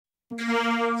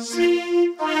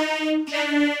Cozy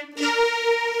Blanket Games.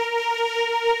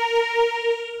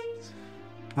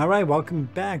 Alright, welcome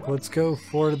back. Let's go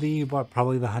for the,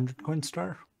 probably the 100 coin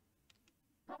star?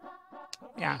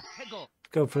 Yeah.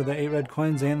 Go for the 8 red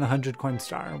coins and the 100 coin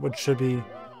star, which should be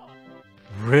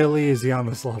really easy on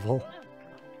this level,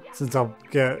 since I'll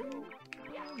get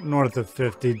north of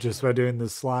 50 just by doing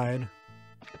this slide.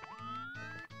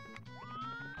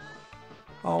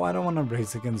 Oh, I don't want to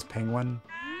race against Penguin.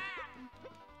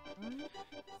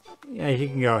 Yeah, he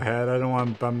can go ahead. I don't want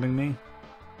him bumping me.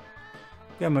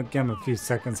 Give him a few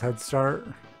seconds head start.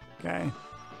 Okay.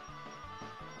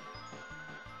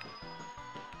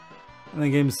 And the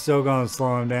game's still going to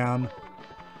slow him down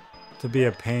to be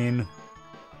a pain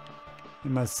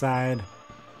in my side.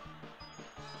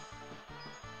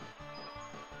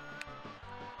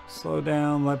 Slow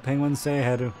down, let Penguin stay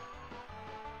ahead.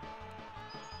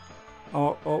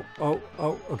 Oh,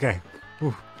 okay.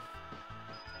 Whew.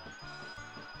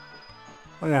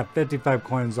 Look at that, 55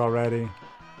 coins already.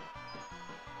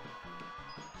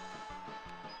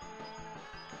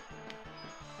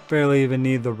 Barely even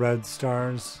need the red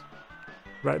stars.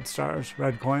 Red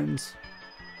coins.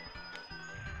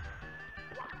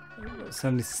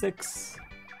 76.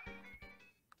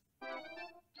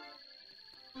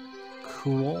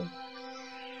 Cool.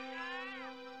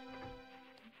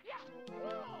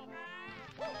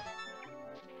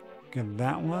 Get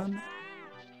that one.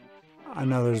 I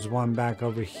know there's one back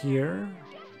over here.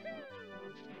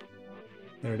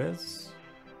 There it is.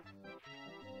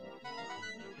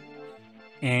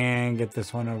 And get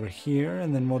this one over here,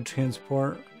 and then we'll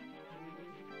transport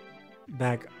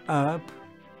back up,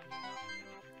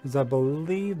 because I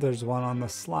believe there's one on the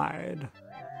slide.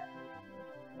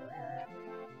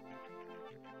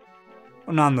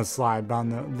 Well, not on the slide, but on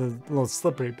the little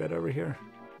slippery bit over here.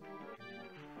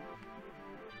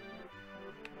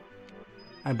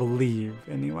 I believe,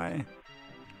 anyway.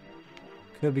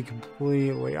 Could be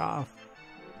completely off.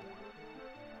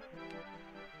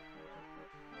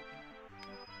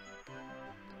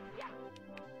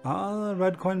 The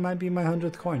red coin might be my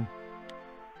 100th coin.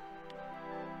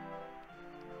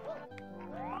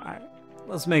 Alright,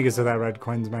 let's make it so that red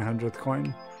coin's my 100th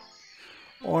coin.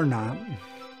 Or not.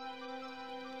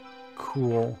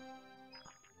 Cool.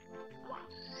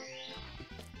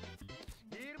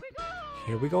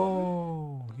 Here we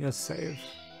go. Yes, save.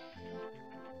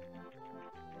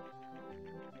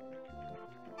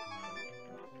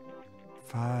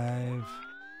 Five.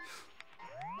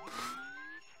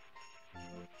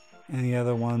 And the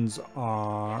other ones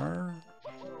are...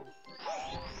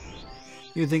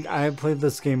 You think I've played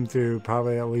this game through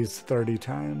probably at least 30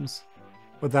 times,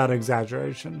 without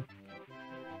exaggeration.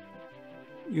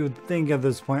 You would think at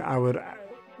this point I would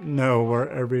know where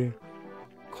every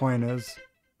coin is.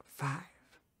 5.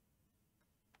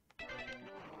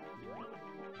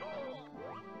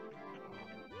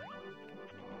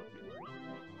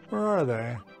 Where are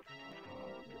they?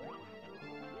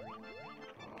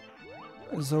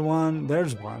 Is there one?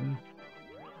 There's one.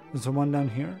 Is there one down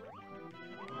here?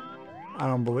 I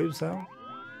don't believe so.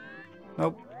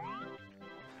 Nope.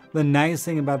 The nice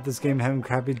thing about this game having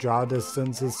crappy draw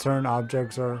distance is certain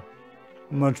objects are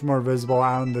much more visible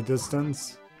out in the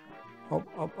distance.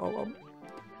 Oh.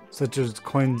 Such as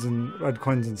coins and red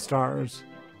coins and stars.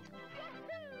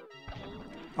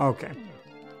 Okay.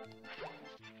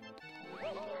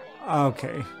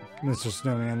 Okay, Mr.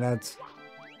 Snowman, that's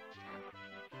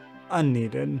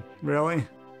unneeded, really.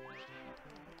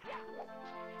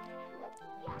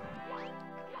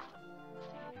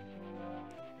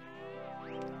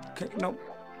 Okay, nope.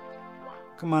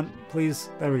 Come on, please.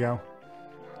 There we go.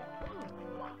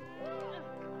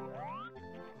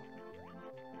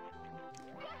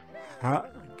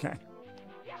 Okay.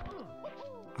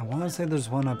 I want to say there's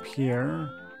one up here.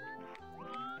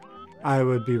 I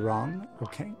would be wrong.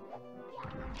 Okay.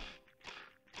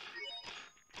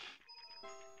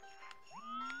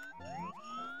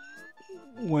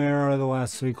 Where are the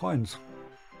last 3 coins?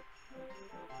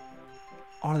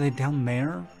 Are they down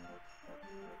there?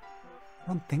 I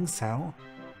don't think so.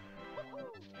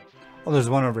 Oh,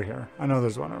 there's one over here. I know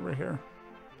there's one over here.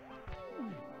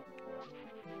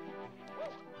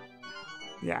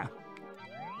 Yeah.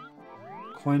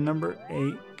 Coin number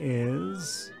 8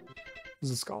 is... What's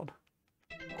this called?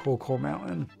 Cool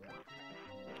Mountain.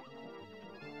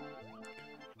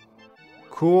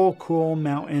 Cool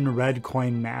Mountain red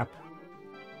coin map.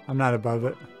 I'm not above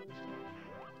it.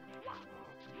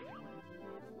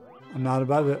 I'm not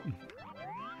above it.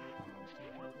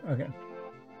 Okay.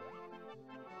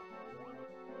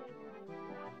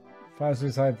 5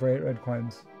 suicide for 8 red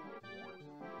coins.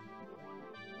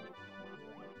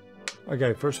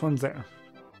 Okay, first one's there.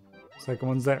 Second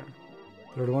one's there.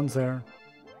 Third one's there.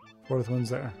 Fourth one's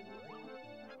there.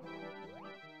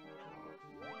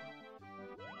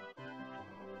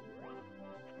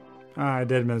 Ah, I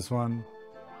did miss one.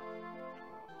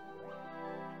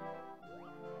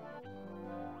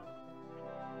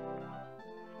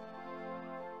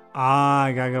 Ah,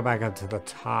 I gotta go back up to the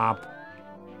top.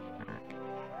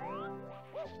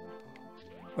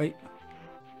 Wait.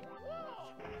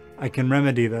 I can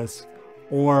remedy this.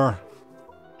 Or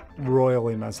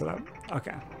royally mess it up.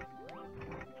 Okay.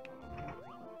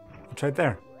 It's right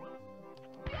there.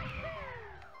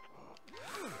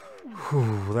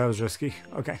 Whew, that was risky.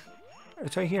 Okay.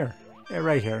 It's right here. Yeah,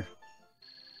 right here.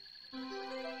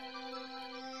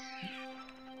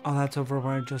 Oh, that's over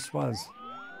where I just was.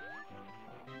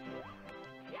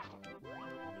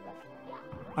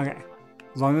 Okay.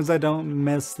 As long as I don't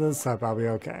mess this up, I'll be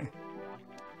okay.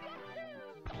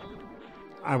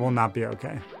 I will not be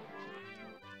okay.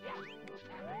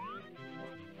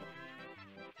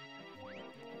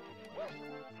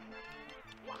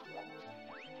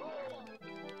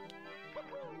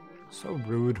 So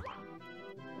rude.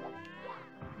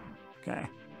 Okay.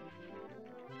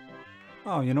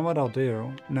 Oh, you know what I'll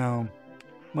do? No.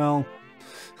 Well,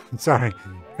 sorry.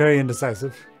 Very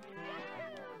indecisive.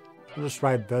 I'll just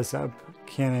ride this up.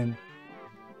 Cannon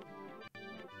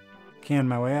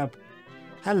my way up.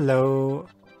 Hello.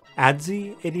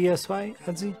 Adsy? ADSY?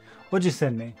 Adsy? What'd you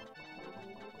send me?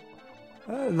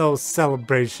 A little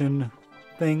celebration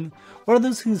thing. What are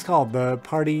those things called? The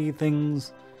party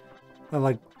things that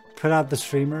like put out the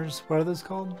streamers? What are those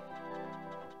called?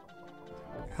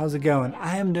 How's it going?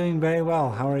 I am doing very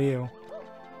well. How are you?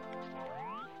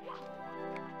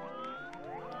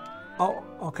 Oh,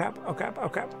 oh crap, oh crap, oh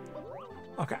crap.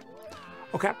 Oh crap.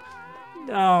 Oh crap.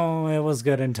 Oh, it was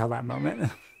good until that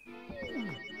moment.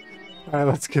 Alright,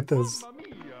 let's get this.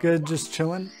 Good, just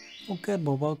chilling? Well, good.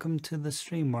 Well, welcome to the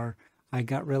stream where I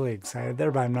got really excited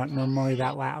there, but I'm not normally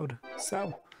that loud,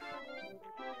 so.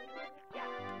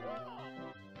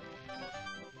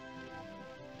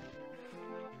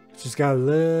 Just got a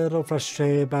little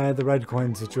frustrated by the red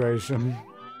coin situation.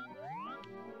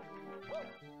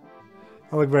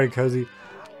 I look very cozy.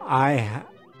 I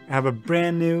have a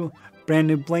brand new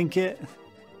blanket.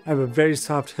 I have a very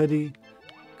soft hoodie,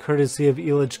 courtesy of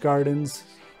Elitch Gardens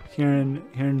here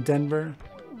in Denver.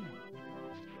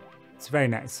 It's very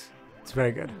nice. It's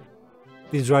very good.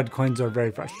 These red coins are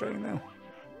very frustrating though.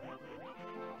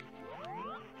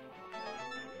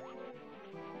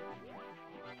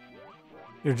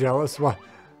 You're jealous?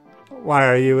 Why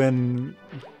are you in?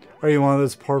 Are you one of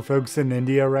those poor folks in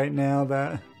India right now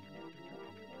that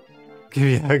give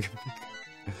you a hug?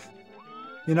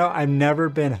 You know, I've never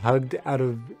been hugged out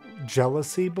of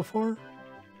jealousy before.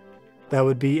 That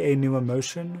would be a new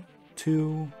emotion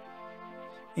to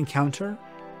encounter.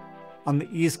 On the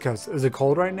East Coast, is it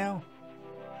cold right now?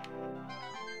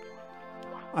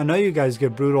 I know you guys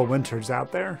get brutal winters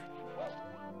out there.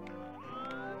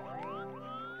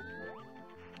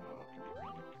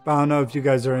 But I don't know if you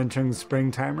guys are entering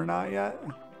springtime or not yet.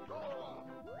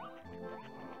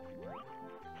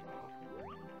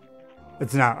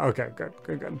 It's not. Okay, good,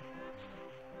 good, good.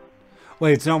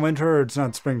 Wait, it's not winter or it's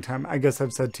not springtime? I guess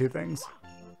I've said two things.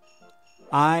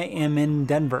 I am in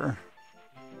Denver.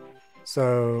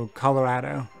 So,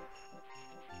 Colorado.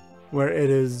 Where it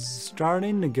is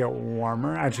starting to get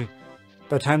warmer. Actually,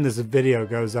 by the time this video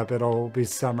goes up, it'll be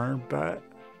summer, but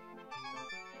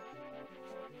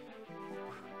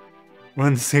we're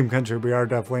in the same country. We are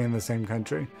definitely in the same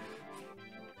country.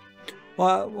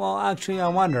 Well, actually, I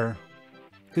wonder.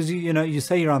 Because, you know, you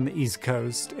say you're on the East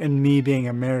Coast, and me being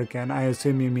American, I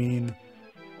assume you mean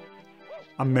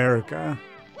America.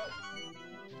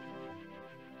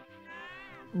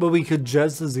 But we could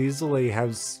just as easily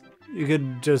have... You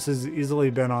could just as easily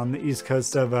been on the East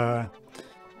Coast of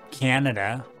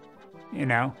Canada, you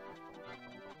know?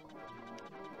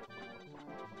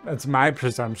 That's my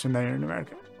presumption that you're in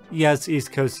America. Yes,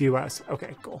 East Coast US.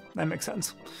 Okay, cool. That makes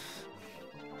sense.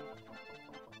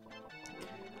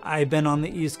 I've been on the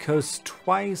East Coast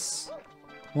twice.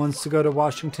 Once to go to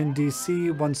Washington,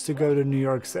 D.C., once to go to New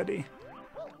York City.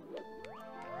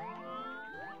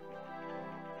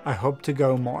 I hope to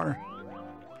go more.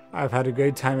 I've had a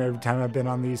great time every time I've been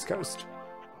on the East Coast.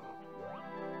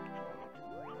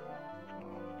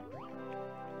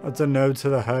 That's a no to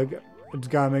the hug. I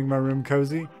just gotta make my room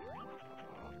cozy.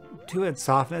 To its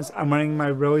softness, I'm wearing my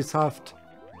really soft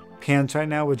pants right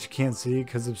now, which you can't see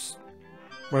because of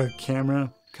where the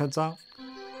camera cuts off.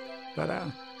 But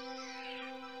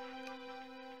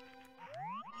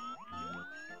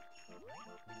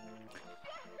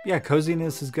Yeah,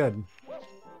 coziness is good.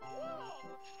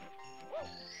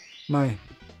 My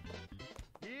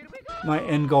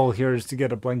end goal here is to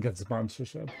get a blanket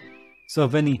sponsorship. So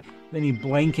if any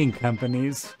blanking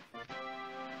companies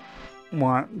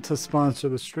want to sponsor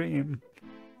the stream,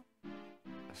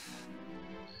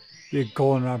 be a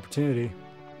golden opportunity.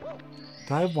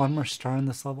 Do I have one more star in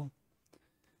this level?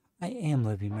 I am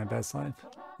living my best life.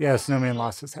 Yeah, Snowman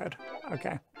lost his head.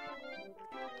 Okay.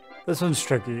 This one's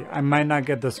tricky. I might not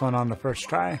get this one on the first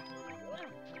try.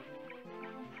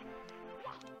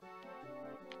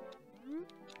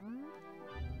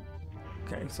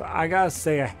 Okay, so I gotta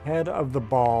stay ahead of the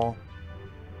ball,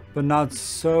 but not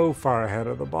so far ahead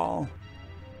of the ball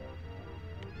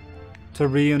to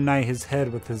reunite his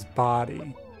head with his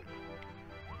body.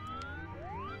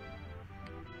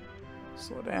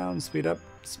 Slow down, speed up,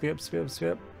 speed up, speed up, speed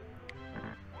up.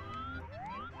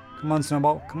 Come on,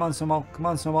 Snowball. Come on, Snowball. Come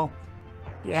on, Snowball.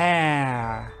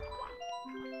 Yeah.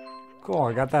 Cool,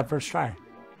 I got that first try.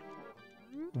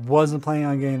 Wasn't planning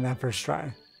on getting that first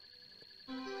try.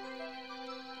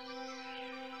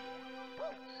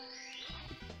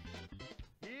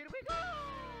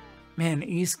 Man,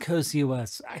 East Coast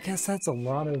US. I guess that's a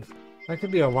lot of... That could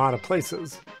be a lot of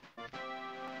places.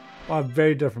 A lot of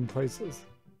very different places.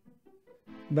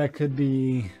 That could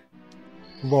be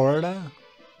Florida.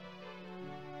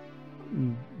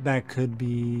 That could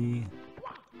be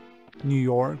New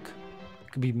York.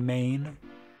 It could be Maine.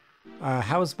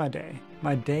 How was my day?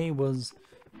 My day was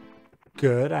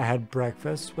good. I had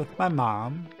breakfast with my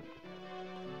mom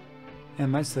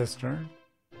and my sister.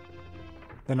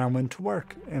 Then I went to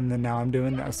work, and then now I'm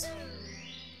doing this.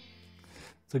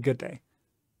 It's a good day.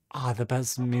 Ah, the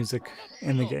best music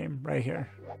in the game, right here.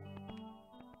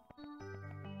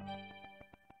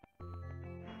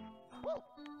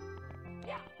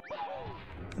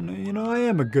 You know, I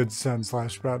am a good son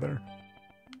slash brother.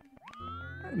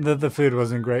 The food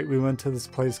wasn't great. We went to this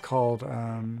place called,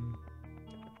 no,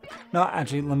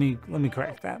 actually, let me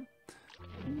correct that.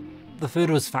 The food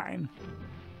was fine.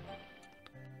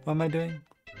 What am I doing?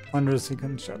 Under a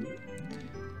sequence ship.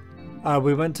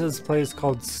 We went to this place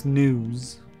called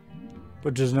Snooze,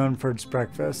 which is known for its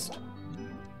breakfast.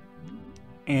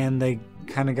 And they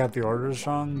kind of got the orders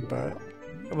wrong, but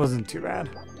it wasn't too bad.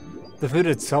 The food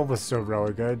itself was still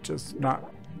really good, just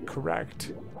not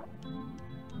correct.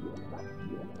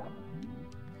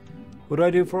 What do I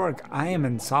do for work? I am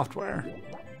in software.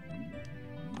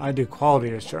 I do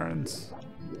quality assurance.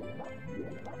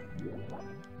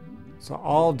 So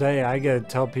all day I get to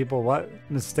tell people what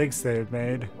mistakes they've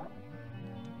made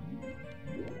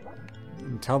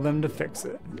and tell them to fix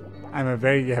it. I'm a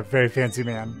very fancy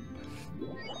man.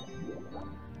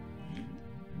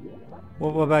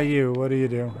 What about you? What do you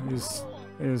do?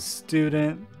 You're a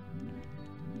student.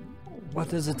 What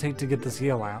does it take to get this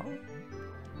heel out?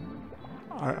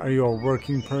 Are you a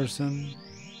working person?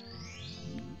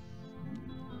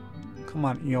 Come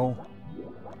on, eel.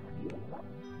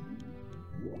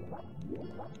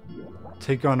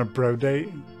 Take you on a bro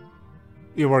date?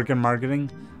 You work in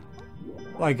marketing?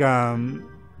 Like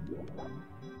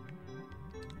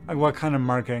what kind of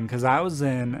marketing? Because I was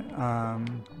in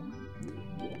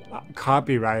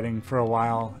copywriting for a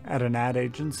while at an ad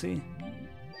agency.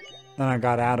 Then I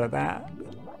got out of that.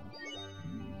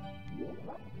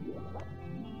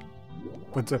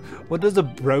 What does a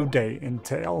bro date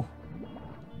entail?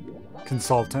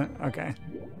 Consultant? Okay.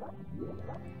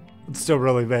 It's still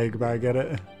really vague, but I get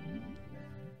it.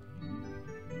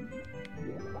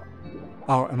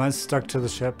 Oh, am I stuck to the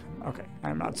ship? Okay,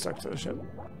 I'm not stuck to the ship.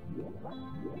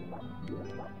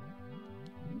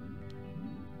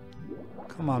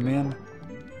 Come on, man.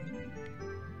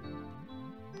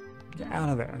 Get out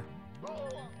of there.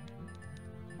 Oh,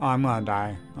 I'm gonna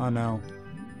die. Oh no.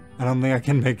 I don't think I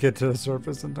can make it to the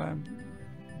surface in time.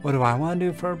 What do I want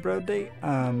to do for a bro date?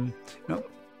 No.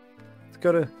 Let's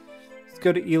go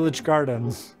to Elitch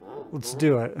Gardens. Let's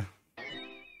do it.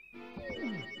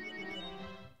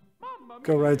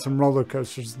 Go ride some roller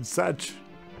coasters and such.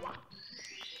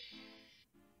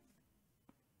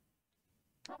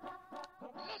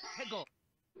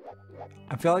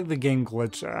 I feel like the game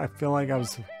glitched there. I feel like I'll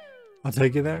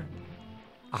take you there.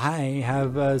 I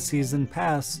have a season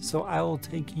pass, so I will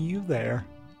take you there.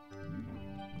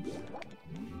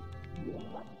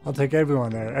 I'll take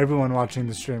everyone there. Everyone watching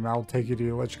the stream, I'll take you to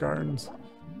Elitch Gardens.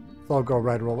 So I'll go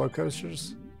ride roller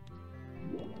coasters.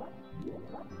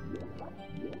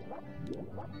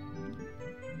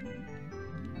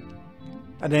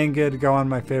 I didn't get to go on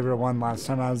my favorite one last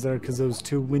time I was there because it was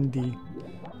too windy.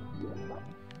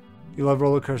 You love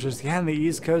roller coasters? Yeah, on the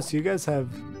East Coast, you guys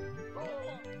have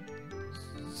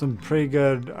some pretty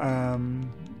good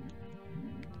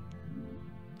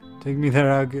Take me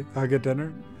there, I'll get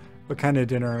dinner. What kind of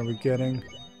dinner are we getting?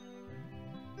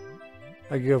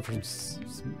 I could go for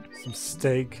some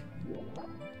steak.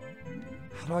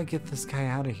 How do I get this guy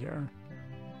out of here?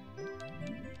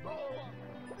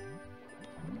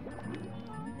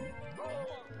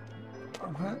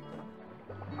 What?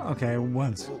 Okay,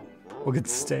 once. We'll get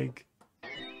steak.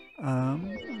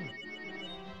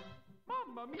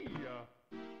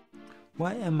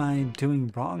 What am I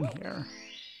doing wrong here?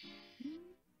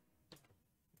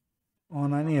 Oh,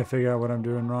 and I need to figure out what I'm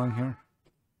doing wrong here.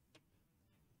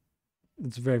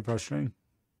 It's very frustrating.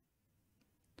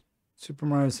 Super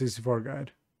Mario 64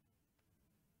 guide.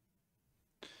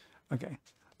 Okay.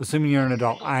 Assuming you're an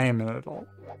adult. I am an adult.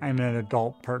 I'm an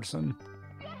adult person.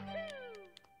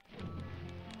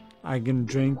 I can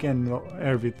drink and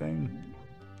everything.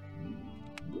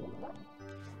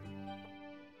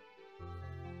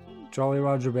 Jolly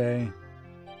Roger Bay.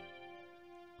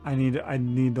 I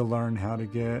need to learn how to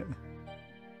get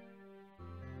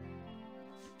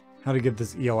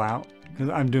this eel out, because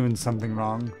I'm doing something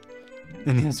wrong.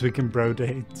 And yes, we can bro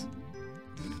date.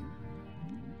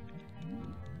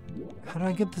 How do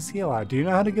I get this eel out? Do you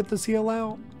know how to get this eel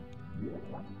out?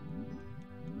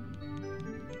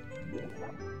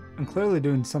 I'm clearly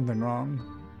doing something wrong.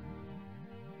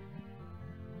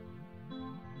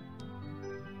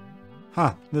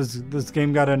 Huh, this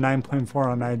game got a 9.4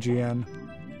 on IGN.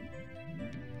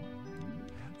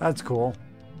 That's cool.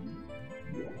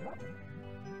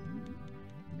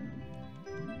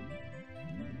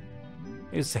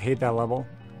 I used to hate that level.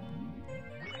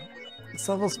 This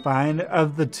level's fine.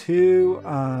 Of the two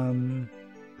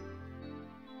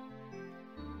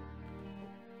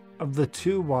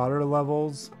water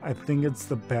levels, I think it's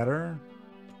the better.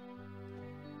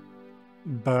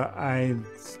 But I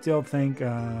still think,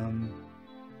 one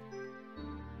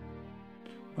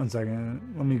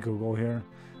second, let me Google here.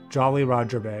 Jolly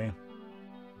Roger Bay.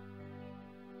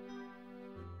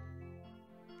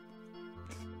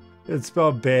 It's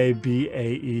spelled Bay,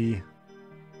 B-A-E.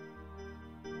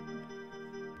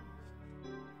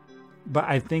 But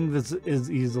I think this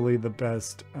is easily the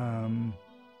best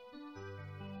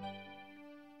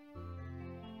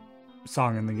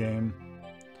song in the game.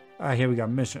 Here we got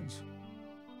missions.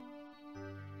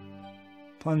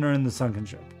 Plunder in the sunken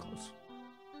ship. Close.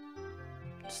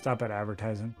 Stop at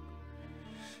advertising.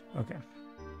 Okay.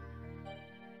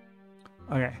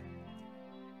 Okay.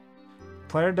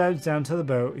 Player dives down to the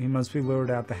boat. He must be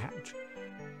lured out the hatch.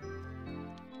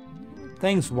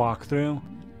 Thanks, walkthrough.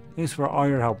 Thanks for all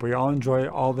your help. We all enjoy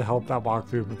all the help that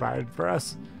walkthrough provided for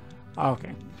us.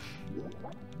 Okay.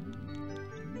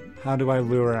 How do I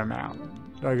lure him out?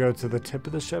 Do I go to the tip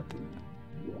of the ship?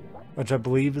 Which I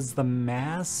believe is the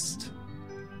mast?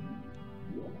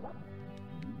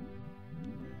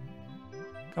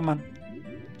 Come on.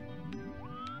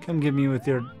 Come get me with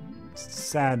your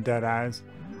sad dead eyes.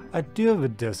 I do have a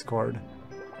Discord.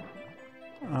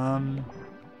 I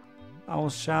will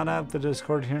shout out the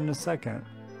Discord here in a second.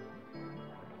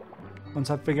 Once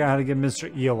I figure out how to get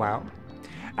Mr. Eel out.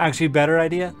 Actually, better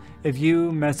idea. If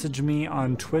you message me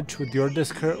on Twitch with your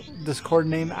Discord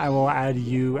name, I will add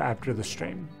you after the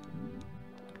stream.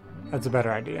 That's a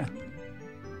better idea.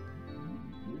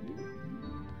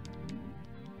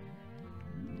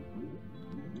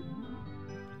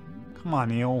 Come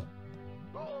on, Eel.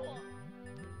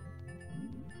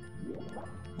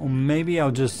 Well, maybe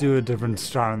I'll just do a different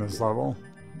star on this level.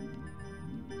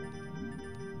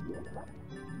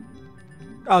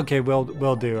 Okay,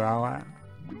 we'll do.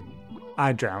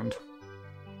 I drowned.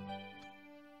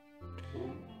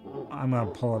 I'm gonna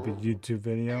pull up a YouTube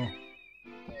video.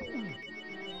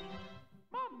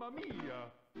 Mamma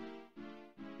mia.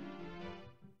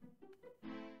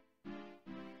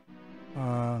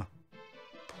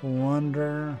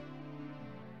 Plunder.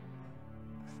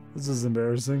 This is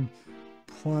embarrassing.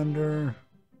 Plunder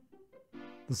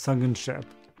the sunken ship.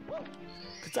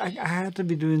 'Cause I had to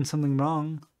be doing something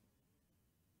wrong.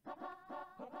 I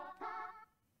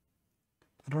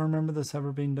don't remember this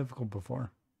ever being difficult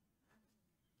before.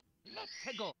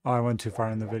 Oh, I went too far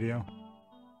in the video.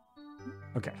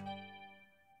 Okay.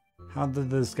 How did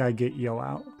this guy get Eel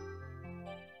out?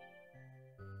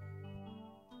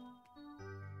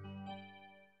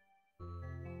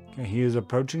 Okay, he is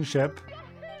approaching ship.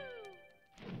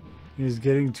 He's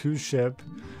getting to ship.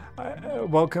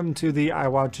 Welcome to the I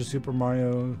Watch a Super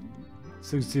Mario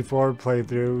 64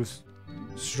 playthrough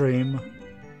stream.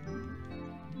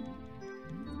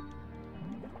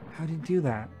 How do you do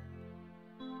that?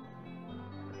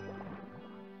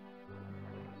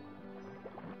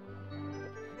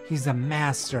 He's a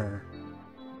master.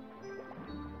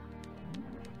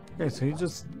 Okay, so he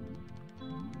just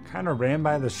kind of ran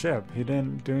by the ship. He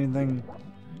didn't do anything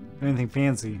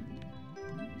fancy.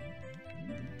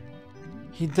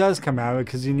 He does come out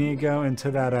because you need to go into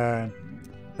that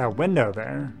window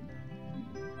there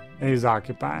that he's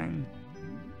occupying.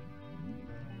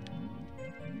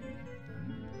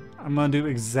 I'm gonna do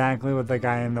exactly what the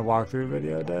guy in the walkthrough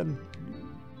video did.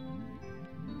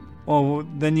 Well,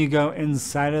 then you go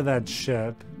inside of that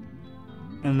ship,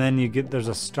 and then there's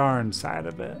a star inside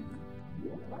of it.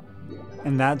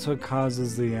 And that's what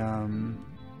causes the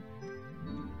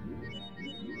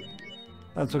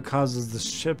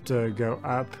ship to go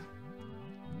up.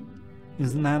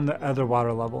 Isn't that the other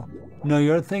water level? No,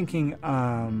 you're thinking,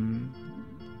 that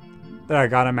I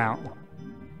got him out.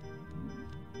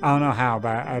 I don't know how,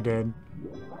 but I did.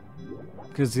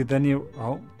 Because then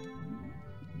oh.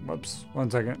 Whoops, 1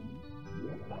 second.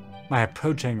 My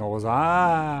approach angle was,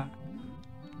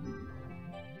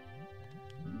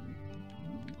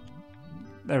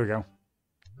 There we go.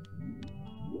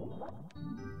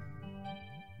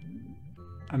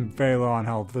 I'm very low on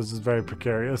health. This is very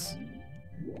precarious.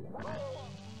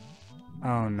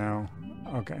 Oh no.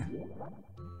 Okay.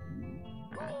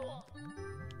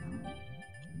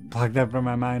 Plug that from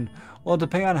my mind. Well,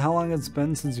 depending on how long it's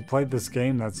been since you played this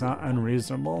game, that's not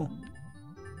unreasonable.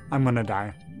 I'm gonna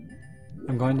die.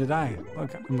 I'm going to die.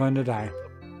 Okay, I'm going to die.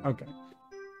 Okay.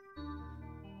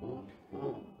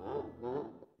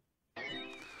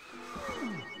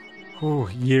 Ooh,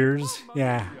 years?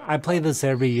 Yeah, I play this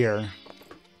every year.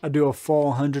 I do a full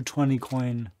 120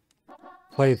 coin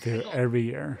playthrough every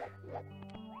year.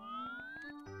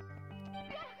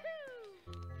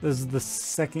 This is the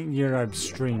second year I've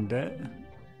streamed it.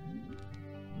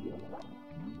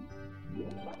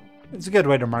 It's a good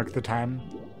way to mark the time,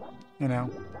 you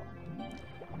know.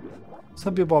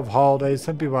 Some people have holidays,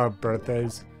 some people have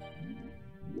birthdays.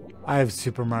 I have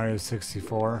Super Mario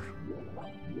 64.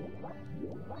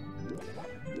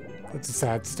 That's a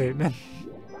sad statement.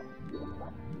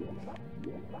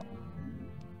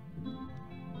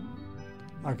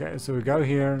 Okay, so we go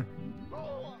here.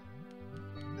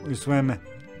 We swim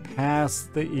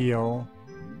past the eel.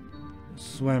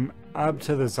 Swim up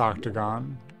to this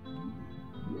octagon.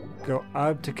 Go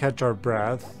up to catch our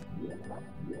breath.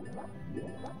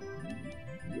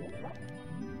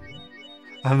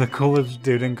 I'm the coolest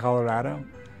dude in Colorado.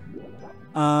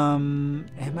 Am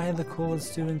I the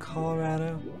coolest dude in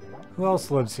Colorado? Who else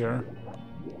lives here?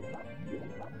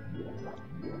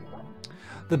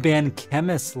 The band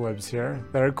Chemist lives here.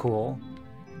 They're cool.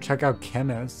 Check out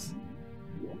Chemist.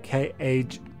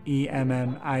 Khemmis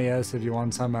if you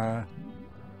want some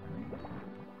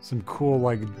cool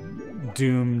like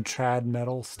doom trad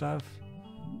metal stuff.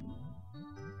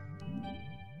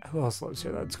 Who else lives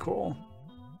here? That's cool.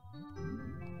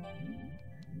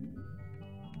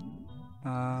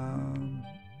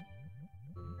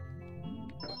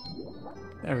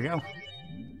 There we go.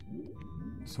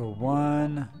 So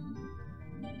 1,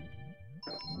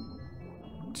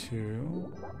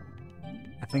 2,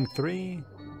 I think 3.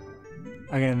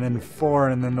 Okay, and then 4,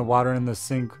 and then the water in the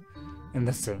sink, and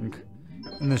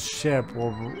the ship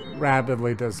will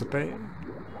rapidly dissipate.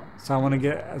 So I want to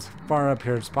get as far up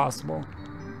here as possible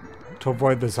to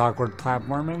avoid this awkward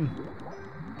platforming.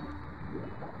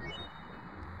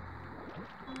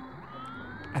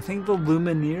 I think the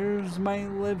Lumineers might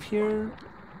live here.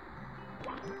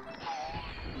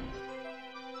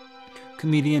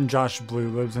 Comedian Josh Blue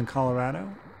lives in Colorado.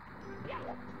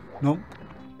 Nope.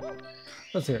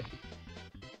 Let's hear it.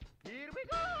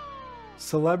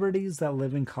 Celebrities that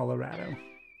live in Colorado.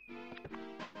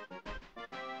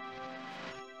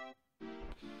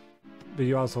 But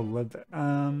you also live there.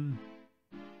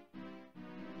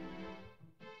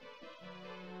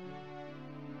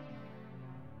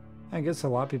 I guess a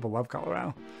lot of people love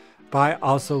Colorado. But I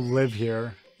also live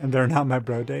here, and they're not my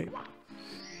bro date.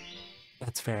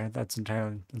 That's fair. That's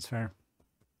fair.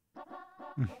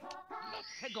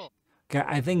 Okay,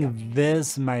 I think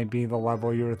this might be the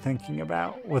level you were thinking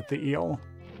about with the eel.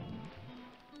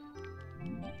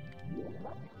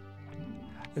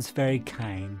 It's very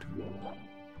kind.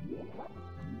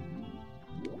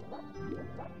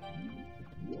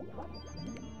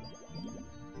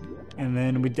 And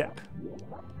then we dip.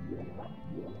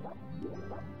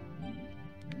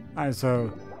 Alright,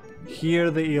 so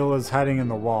here the eel is hiding in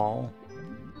the wall.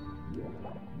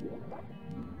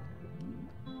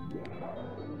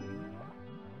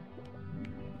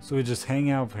 So we just hang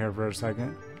out here for a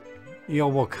second. Eel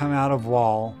will come out of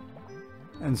wall,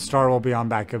 and star will be on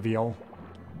back of eel.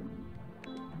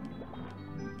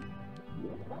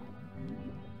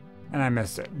 And I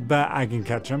missed it, but I can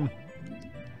catch him.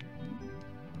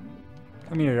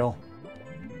 Come here, eel.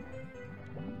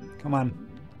 Come on.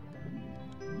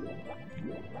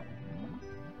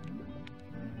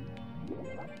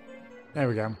 There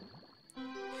we go.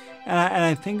 And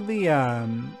I think the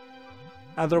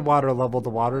other water level, the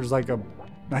water is like a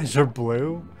nicer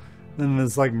blue than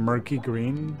this like murky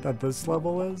green that this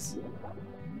level is.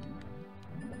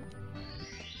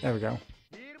 There we go.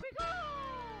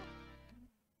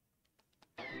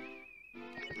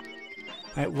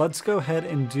 Alright, let's go ahead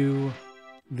and do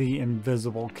the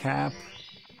invisible cap.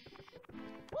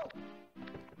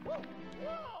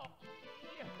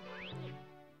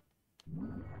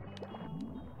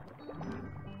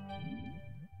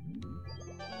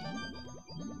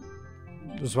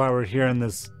 Just why we're here in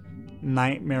this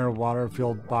nightmare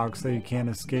water-filled box that you can't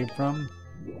escape from.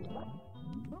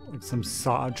 Like some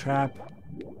saw trap.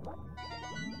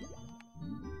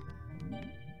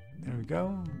 There we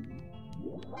go.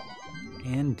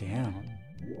 And down.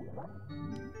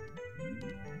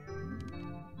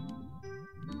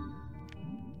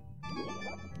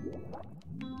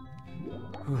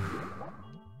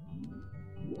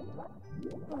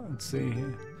 Let's see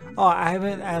here. Oh, I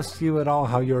haven't asked you at all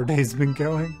how your day's been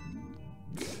going.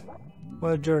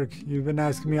 What a jerk. You've been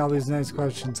asking me all these nice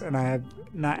questions and I have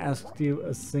not asked you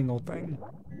a single thing.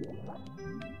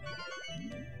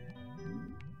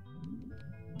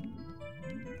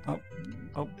 Oh.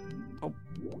 Oh. Oh.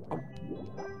 Oh.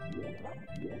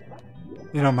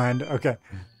 You don't mind? Okay.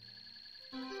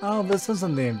 Oh, this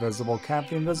isn't the invisible cap.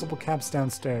 The invisible cap's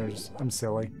downstairs. I'm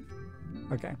silly.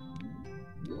 Okay.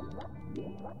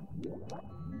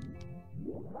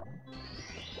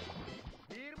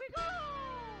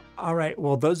 Alright,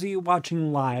 well, those of you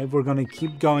watching live, we're going to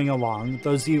keep going along.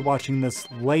 Those of you watching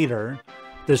this later,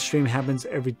 this stream happens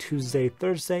every Tuesday,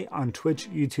 Thursday on Twitch,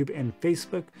 YouTube, and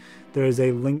Facebook. There is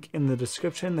a link in the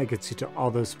description that gets you to all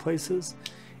those places.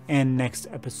 And next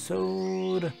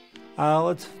episode,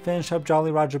 let's finish up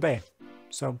Jolly Roger Bay.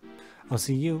 So, I'll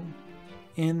see you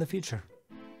in the future.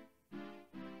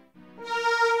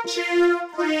 Would you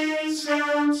please